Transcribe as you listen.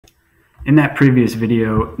In that previous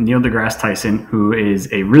video, Neil deGrasse Tyson, who is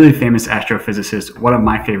a really famous astrophysicist, one of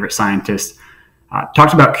my favorite scientists,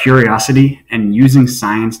 talked about curiosity and using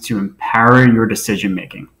science to empower your decision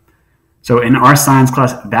making. So in our science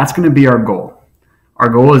class, that's going to be our goal. Our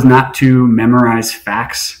goal is not to memorize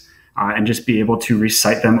facts and just be able to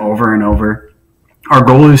recite them over and over. Our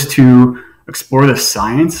goal is to explore the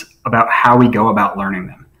science about how we go about learning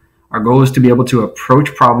them. Our goal is to be able to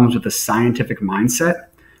approach problems with a scientific mindset,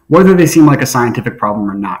 whether they seem like a scientific problem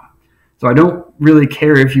or not. So I don't really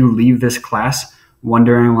care if you leave this class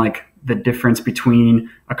wondering like the difference between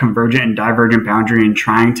a convergent and divergent boundary and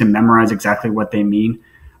trying to memorize exactly what they mean.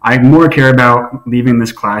 I more care about leaving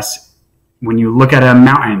this class when you look at a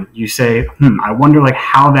mountain, you say, I wonder like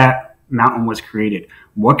how that mountain was created.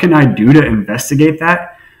 What can I do to investigate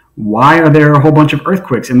that? Why are there a whole bunch of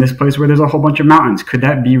earthquakes in this place where there's a whole bunch of mountains? Could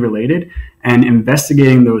that be related? And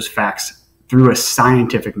investigating those facts through a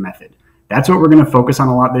scientific method. That's what we're going to focus on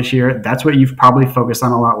a lot this year. That's what you've probably focused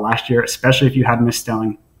on a lot last year, especially if you had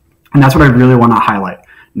misspelling. And that's what I really want to highlight.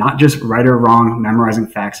 Not just right or wrong, memorizing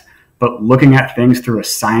facts, but looking at things through a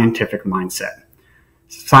scientific mindset.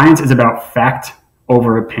 Science is about fact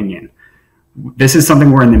over opinion. This is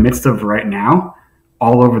something we're in the midst of right now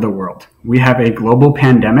all over the world. We have a global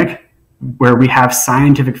pandemic where we have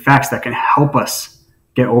scientific facts that can help us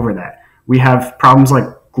get over that. We have problems like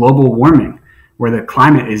global warming, where the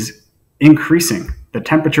climate is increasing. The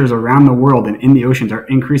temperatures around the world and in the oceans are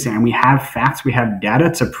increasing, and we have facts, we have data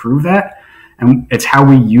to prove that, and it's how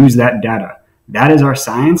we use that data. That is our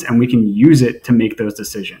science, and we can use it to make those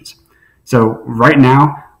decisions. So right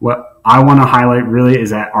now, what I want to highlight really is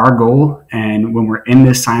that our goal, and when we're in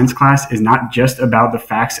this science class, is not just about the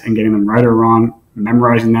facts and getting them right or wrong,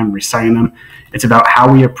 memorizing them, reciting them. It's about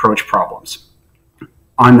how we approach problems.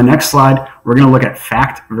 On the next slide, we're going to look at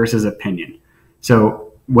fact versus opinion.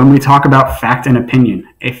 So when we talk about fact and opinion,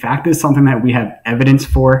 a fact is something that we have evidence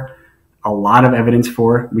for, a lot of evidence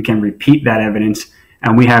for. We can repeat that evidence,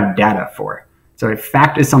 and we have data for. So a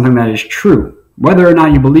fact is something that is true. Whether or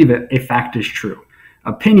not you believe it, a fact is true.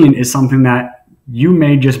 Opinion is something that you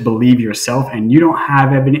may just believe yourself, and you don't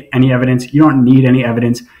have any evidence. You don't need any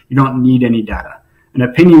evidence. You don't need any data. An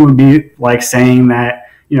opinion would be like saying that,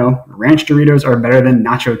 ranch Doritos are better than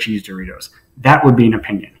nacho cheese Doritos. That would be an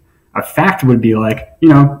opinion. A fact would be like,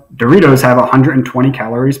 Doritos have 120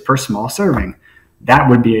 calories per small serving. That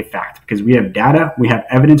would be a fact because we have data, we have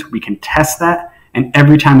evidence, we can test that, and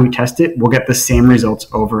every time we test it, we'll get the same results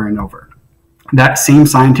over and over. That same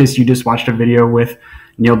scientist you just watched a video with,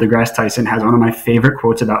 Neil deGrasse Tyson, has one of my favorite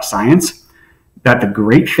quotes about science, that the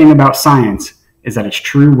great thing about science is that it's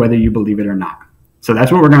true whether you believe it or not. So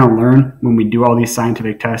that's what we're going to learn when we do all these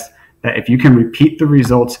scientific tests, that if you can repeat the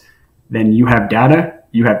results, then you have data,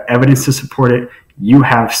 you have evidence to support it, you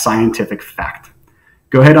have scientific fact.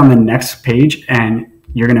 Go ahead on the next page and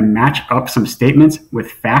you're going to match up some statements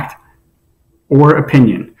with fact or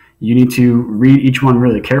opinion. You need to read each one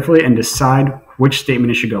really carefully and decide which statement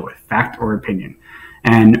you should go with, fact or opinion.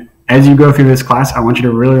 And as you go through this class, I want you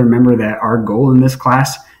to really remember that our goal in this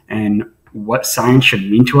class and what science should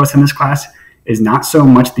mean to us in this class is not so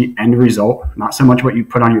much the end result, not so much what you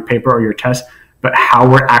put on your paper or your test, but how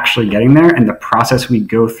we're actually getting there and the process we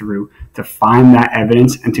go through to find that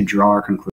evidence and to draw our conclusions.